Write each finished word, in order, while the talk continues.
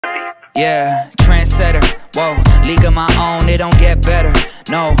Yeah, trendsetter, whoa, league of my own, it don't get better.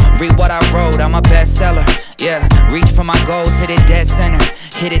 No, read what I wrote, I'm a bestseller. Yeah, reach for my goals, hit it dead center,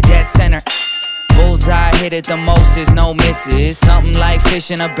 hit it dead center. Bullseye, hit it the most, there's no misses. Something like fish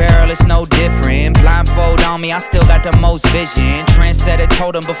in a barrel, it's no different. Blindfold on me, I still got the most vision. Trendsetter,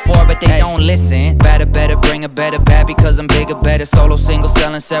 told them before, but they don't listen. Better, bring a better bad because I'm bigger, better. Solo, single,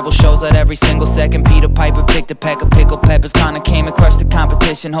 selling several shows at every single second. Peter Piper picked a pack of pickled peppers. Kinda came and crushed the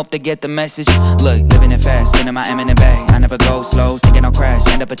competition, hope they get the message. Look, living it fast, spinning my M in the bag. I never go slow, thinking I'll crash.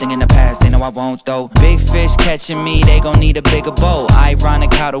 End up a thing in the past, they know I won't though. Big fish catching me, they gon' need a bigger boat.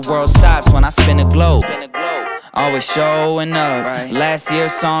 Ironic how the world stops when I spin a globe. Always showing up, right. Last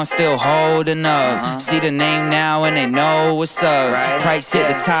year's song still holding up. See the name now and they know what's up, right. Price hit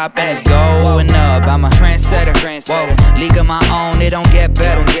the top and it's going up. I'm a trendsetter, whoa, league of my own, it don't get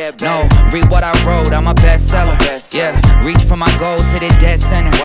better. No, read what I wrote, I'm a bestseller. Yeah, reach for my goals, hit it dead center,